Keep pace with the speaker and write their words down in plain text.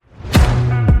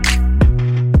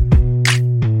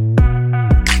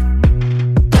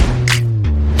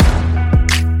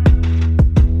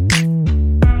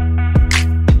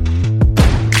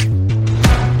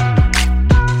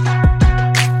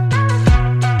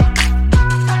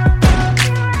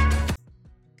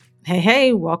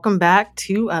Hey, welcome back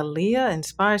to Aaliyah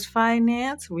Inspires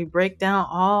Finance. We break down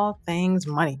all things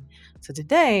money. So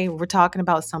today we're talking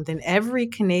about something every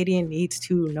Canadian needs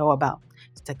to know about.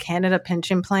 It's the Canada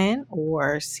Pension Plan,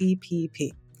 or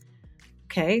CPP.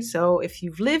 Okay, so if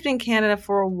you've lived in Canada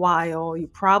for a while, you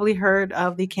probably heard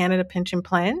of the Canada Pension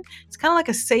Plan. It's kind of like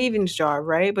a savings jar,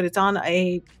 right? But it's on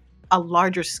a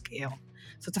larger scale.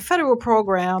 So it's a federal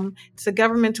program. It's a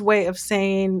government's way of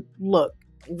saying, look,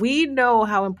 we know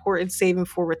how important saving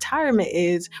for retirement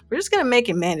is. We're just going to make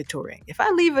it mandatory. If I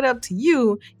leave it up to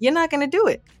you, you're not going to do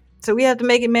it. So we have to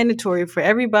make it mandatory for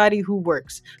everybody who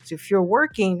works. So if you're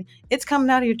working, it's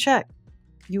coming out of your check.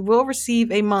 You will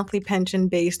receive a monthly pension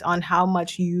based on how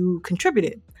much you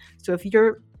contributed. So if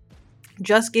you're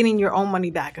just getting your own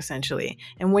money back, essentially.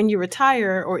 And when you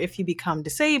retire, or if you become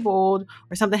disabled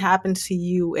or something happens to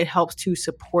you, it helps to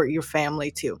support your family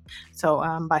too. So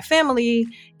by family,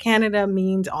 Canada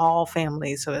means all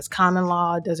families. So it's common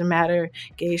law, it doesn't matter,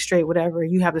 gay, straight, whatever,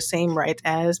 you have the same rights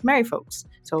as married folks.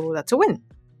 So that's a win.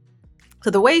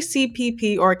 So the way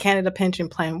CPP, or Canada Pension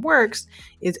Plan, works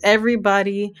is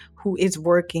everybody who is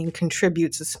working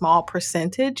contributes a small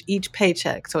percentage each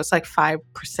paycheck. So it's like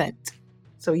 5%.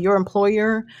 So your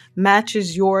employer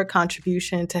matches your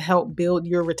contribution to help build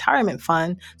your retirement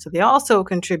fund. So they also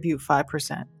contribute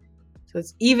 5%. So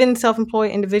it's even self-employed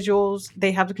individuals,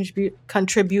 they have to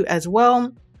contribute as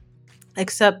well,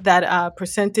 except that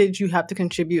percentage you have to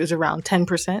contribute is around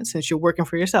 10% since you're working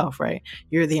for yourself, right?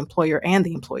 You're the employer and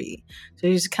the employee. So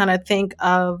you just kind of think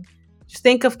of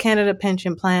Canada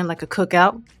Pension Plan like a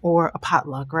cookout or a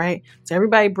potluck, right? So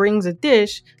everybody brings a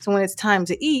dish. So when it's time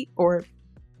to eat, or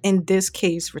in this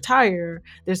case, retire,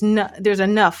 there's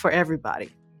enough for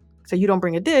everybody. So you don't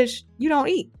bring a dish, you don't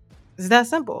eat. It's that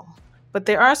simple. But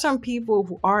there are some people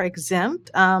who are exempt,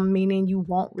 meaning you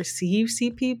won't receive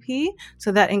CPP.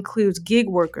 So that includes gig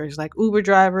workers like Uber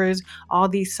drivers, all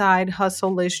these side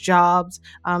hustle-ish jobs,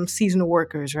 seasonal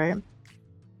workers, right?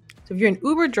 So if you're an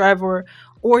Uber driver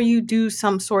or you do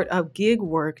some sort of gig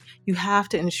work, you have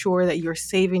to ensure that you're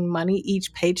saving money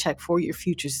each paycheck for your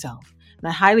future self. And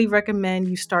I highly recommend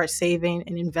you start saving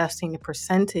and investing a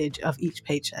percentage of each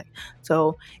paycheck.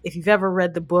 So if you've ever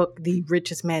read the book, The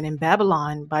Richest Man in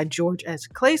Babylon by George S.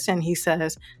 Clason, he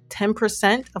says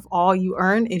 10% of all you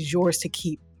earn is yours to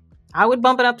keep. I would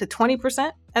bump it up to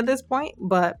 20% at this point,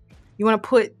 but you want to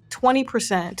put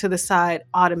 20% to the side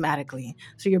automatically.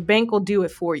 So your bank will do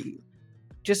it for you.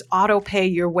 Just auto pay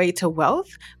your way to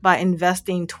wealth by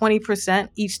investing 20%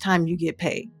 each time you get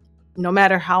paid, no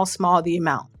matter how small the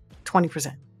amount.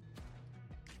 20%.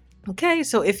 Okay,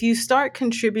 so if you start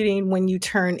contributing when you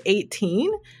turn 18,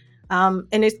 and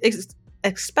it's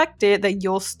expected that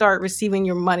you'll start receiving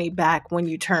your money back when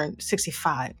you turn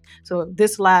 65. So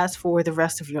this lasts for the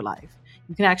rest of your life.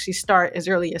 You can actually start as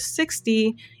early as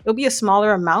 60. It'll be a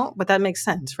smaller amount, but that makes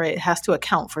sense, right? It has to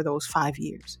account for those 5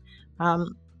 years.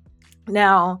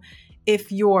 Now,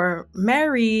 if you're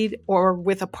married or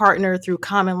with a partner through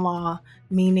common law,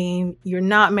 meaning you're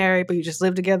not married, but you just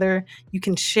live together, you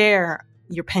can share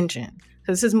your pension.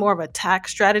 So this is more of a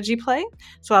tax strategy play.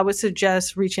 So I would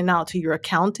suggest reaching out to your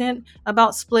accountant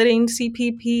about splitting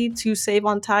CPP to save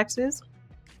on taxes.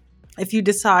 If you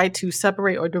decide to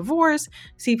separate or divorce,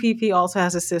 CPP also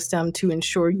has a system to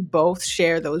ensure you both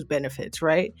share those benefits,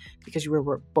 right? Because you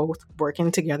were both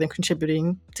working together and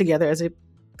contributing together as a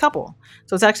couple.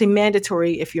 So it's actually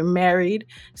mandatory. If you're married,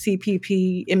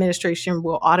 CPP administration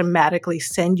will automatically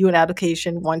send you an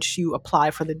application once you apply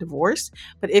for the divorce.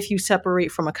 But if you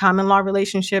separate from a common law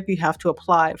relationship, you have to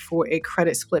apply for a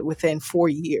credit split within 4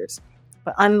 years.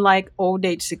 But unlike old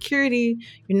age security,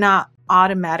 you're not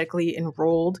automatically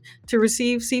enrolled to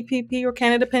receive CPP or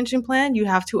Canada Pension Plan. You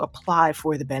have to apply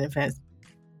for the benefits.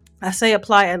 I say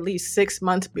apply at least 6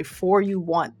 months before you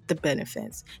want the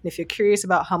benefits. And if you're curious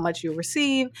about how much you'll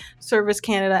receive, Service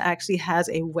Canada actually has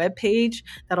a webpage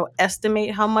that'll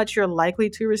estimate how much you're likely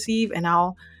to receive. And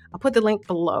I'll put the link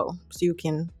below so you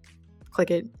can click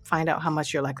it, find out how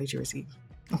much you're likely to receive.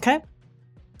 Okay?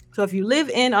 So if you live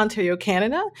in Ontario,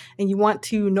 Canada, and you want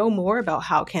to know more about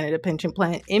how Canada Pension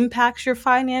Plan impacts your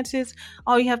finances,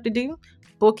 all you have to do,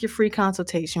 book your free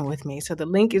consultation with me. So the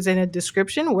link is in the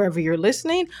description wherever you're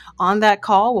listening. On that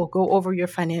call, we'll go over your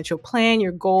financial plan,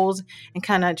 your goals, and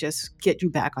kind of just get you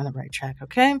back on the right track,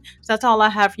 okay? So that's all I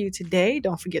have for you today.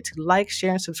 Don't forget to like,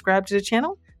 share, and subscribe to the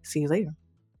channel. See you later.